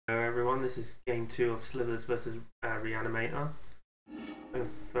everyone, this is game 2 of Slivers vs Reanimator. So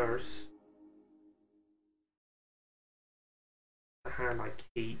first, the hand I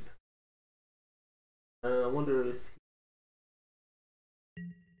keep. I wonder if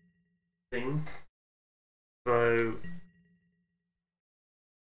thing. So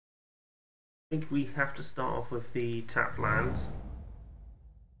I think we have to start off with the tap land.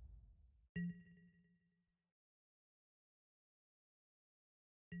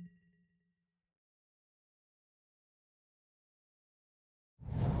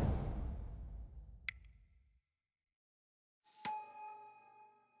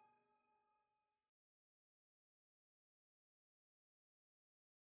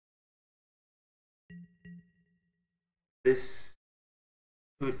 This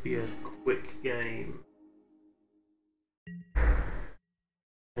could be a quick game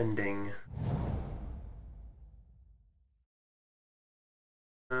ending.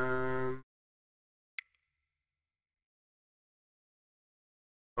 I'm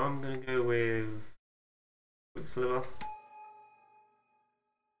gonna go with quick sliver.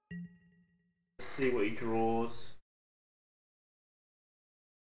 Let's see what he draws.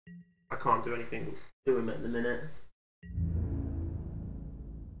 I can't do anything to him at the minute.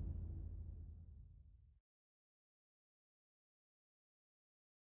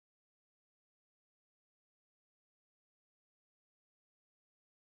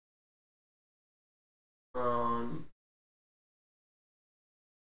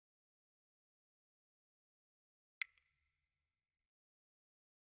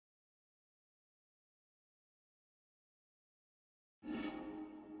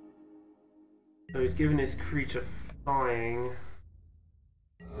 So he's given his creature flying,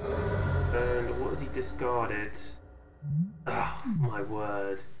 and what has he discarded? Oh my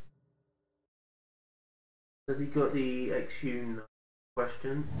word. Has he got the Exhume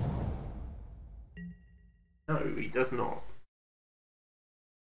question? No, he does not.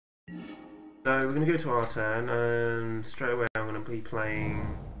 So we're going to go to our turn, and straight away I'm going to be playing...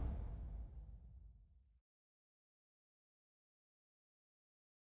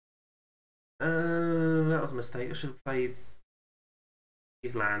 that was a mistake. I should have played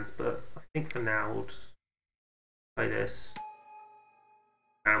these lands, but I think for now we'll just play this,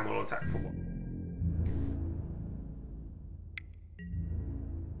 and we'll attack for one.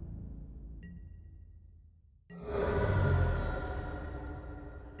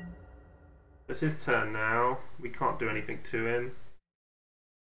 It's his turn now. We can't do anything to him.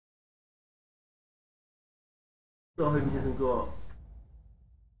 I hope he hasn't got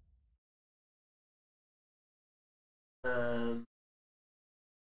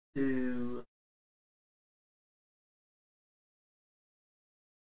to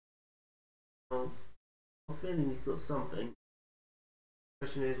I'm feeling he's got something. The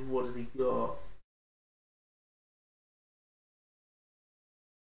question is, what has he got?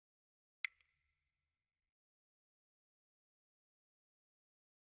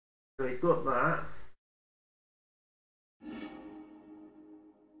 So he's got that.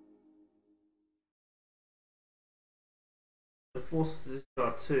 The force to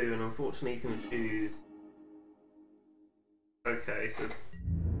discard 2, and unfortunately he's going to choose. Okay, so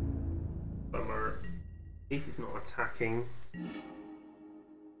bummer. At least he's not attacking.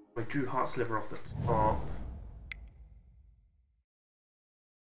 We drew Heart Sliver off the top.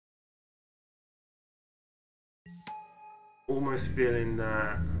 Almost feeling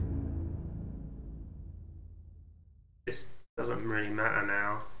that this doesn't really matter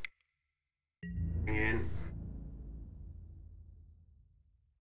now. In.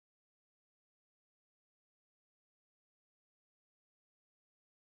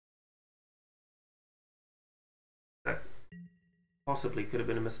 That possibly could have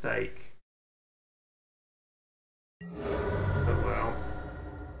been a mistake. Oh well.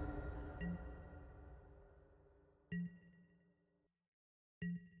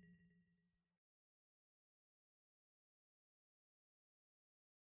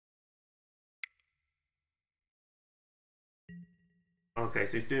 Okay,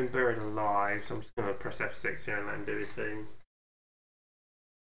 so he's doing Buried Alive, so I'm just going to press F6 here and let him do his thing.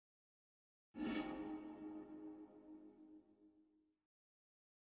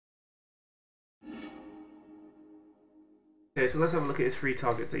 Okay, so let's have a look at his 3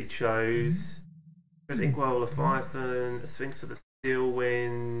 targets that he chose. There's Inkwell Leviathan, a Sphinx of the Steel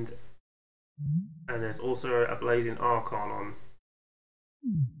Wind, and there's also a Blazing Archon on.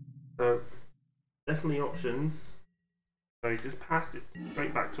 So, definitely options. So he's just passed it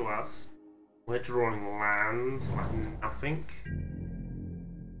straight back to us. We're drawing lands like nothing.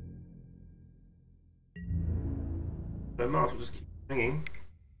 So might as well just keep swinging.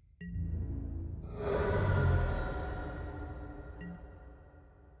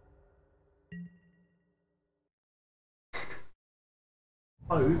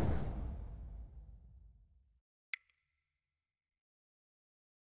 hope.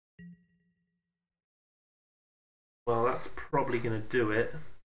 Well, that's probably going to do it.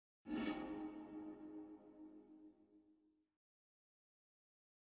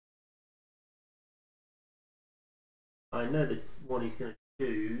 I know the one he's going to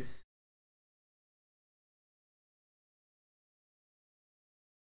choose.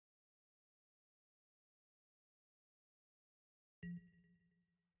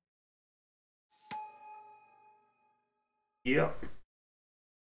 Yep.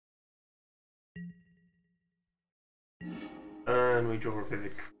 And we draw a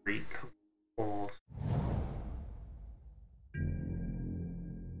Vivid Creek, of course.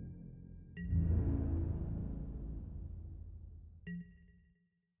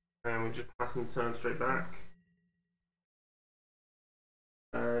 And we just pass him turn straight back.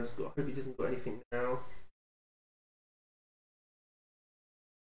 Just got, hope he doesn't got anything now.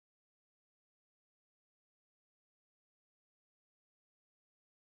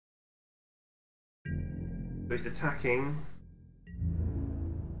 So he's attacking.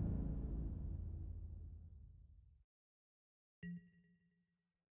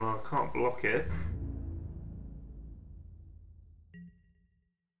 Well, I can't block it.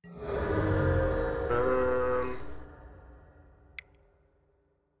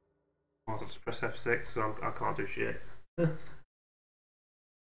 I'll just press F6, so I can't do shit.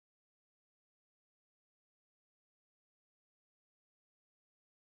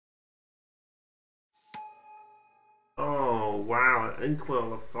 Oh wow,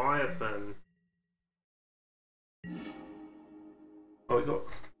 Inkwell of Firefin. Oh,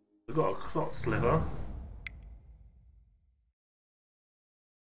 we got a Clot Sliver.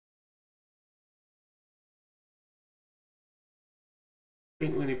 I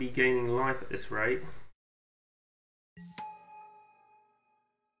think we're going to be gaining life at this rate.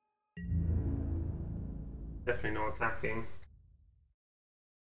 Definitely not attacking.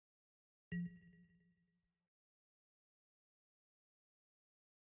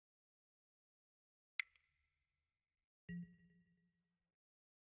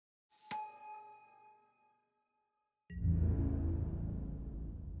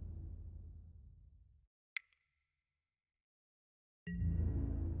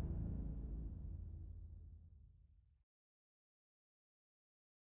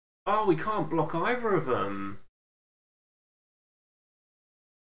 Oh, we can't block either of them.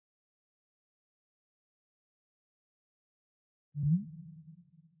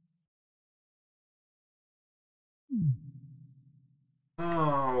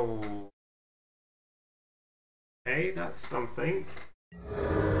 Oh. Okay, that's something.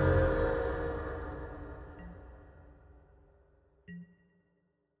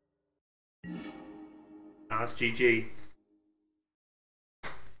 That's GG.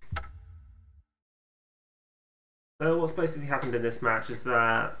 So what's basically happened in this match is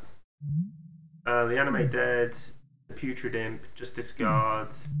that the Animate Dead, the Putrid Imp, just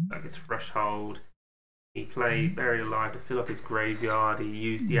discards, like its Threshold. He played Buried Alive to fill up his graveyard. He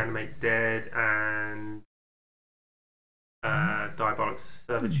used the Animate Dead and Diabolic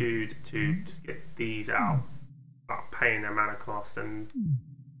Servitude to just get these out, without paying their mana cost, and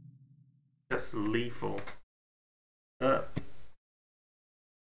just lethal. This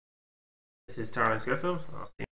is Tyrone Schofield. I'll see you.